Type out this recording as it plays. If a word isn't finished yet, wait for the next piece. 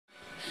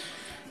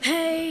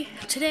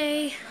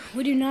today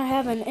we do not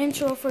have an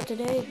intro for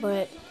today,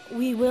 but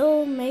we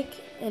will make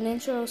an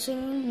intro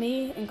soon.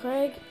 Me and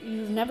Craig.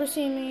 You've never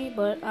seen me,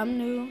 but I'm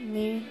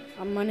new.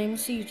 My name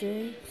is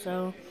CJ,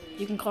 so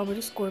you can call me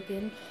the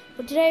Scorpion.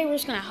 But today we're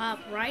just gonna hop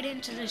right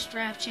into this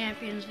Draft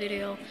Champions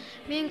video.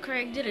 Me and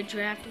Craig did a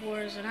Draft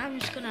Wars, and I'm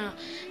just gonna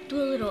do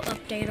a little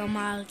update on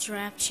my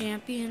Draft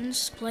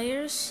Champions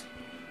players.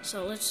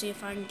 So let's see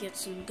if I can get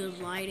some good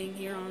lighting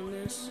here on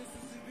this.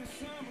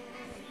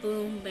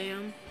 Boom,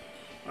 bam.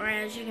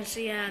 Alright, as you can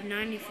see, I have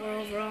 94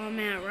 overall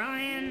Matt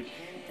Ryan,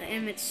 the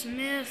Emmitt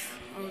Smith.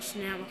 Oh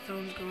snap, my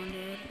phone's going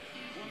dead.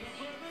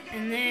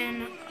 And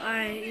then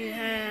you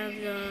have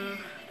the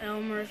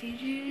L. Murphy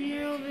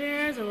Jr. over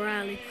there, the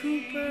Riley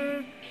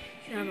Cooper.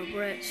 You have a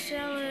Brett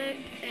Selleck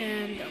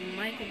and a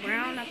Michael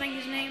Brown, I think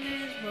his name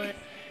is. But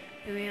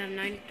then we have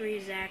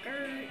 93 Zach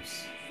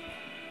Ertz.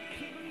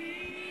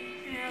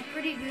 Yeah,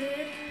 pretty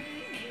good.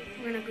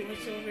 We're gonna go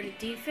over to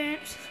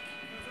defense.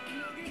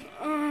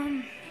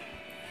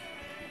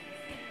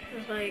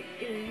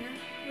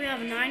 We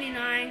have a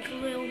 99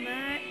 Khalil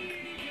Mack.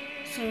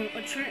 So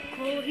a Trent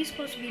Cole, he's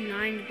supposed to be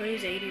 90, but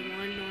he's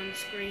 81 on the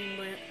screen.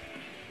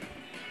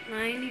 But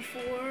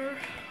 94.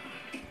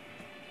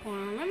 Hold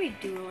on, let me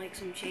do like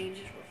some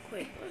changes real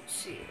quick. Let's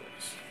see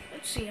this.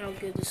 Let's see how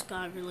good this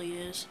guy really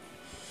is.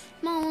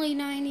 I'm only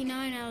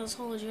 99 out of this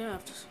whole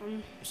draft.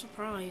 I'm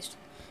surprised.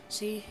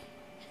 See,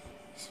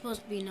 he's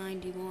supposed to be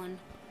 91.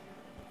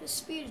 His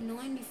speed is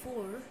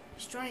 94.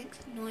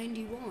 Strength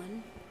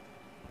 91.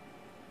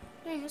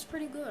 Dang, that's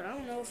pretty good. I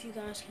don't know if you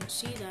guys can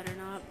see that or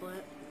not,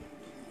 but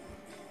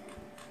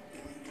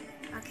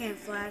I can't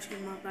flash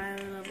because my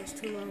battery level is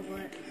too low,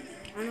 but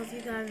I don't know if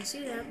you guys can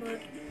see that,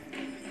 but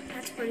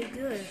that's pretty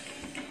good.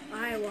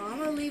 Alright, well, I'm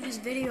going to leave this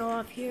video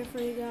off here for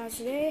you guys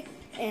today,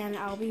 and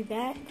I'll be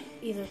back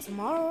either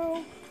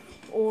tomorrow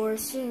or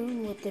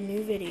soon with the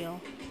new video.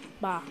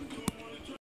 Bye.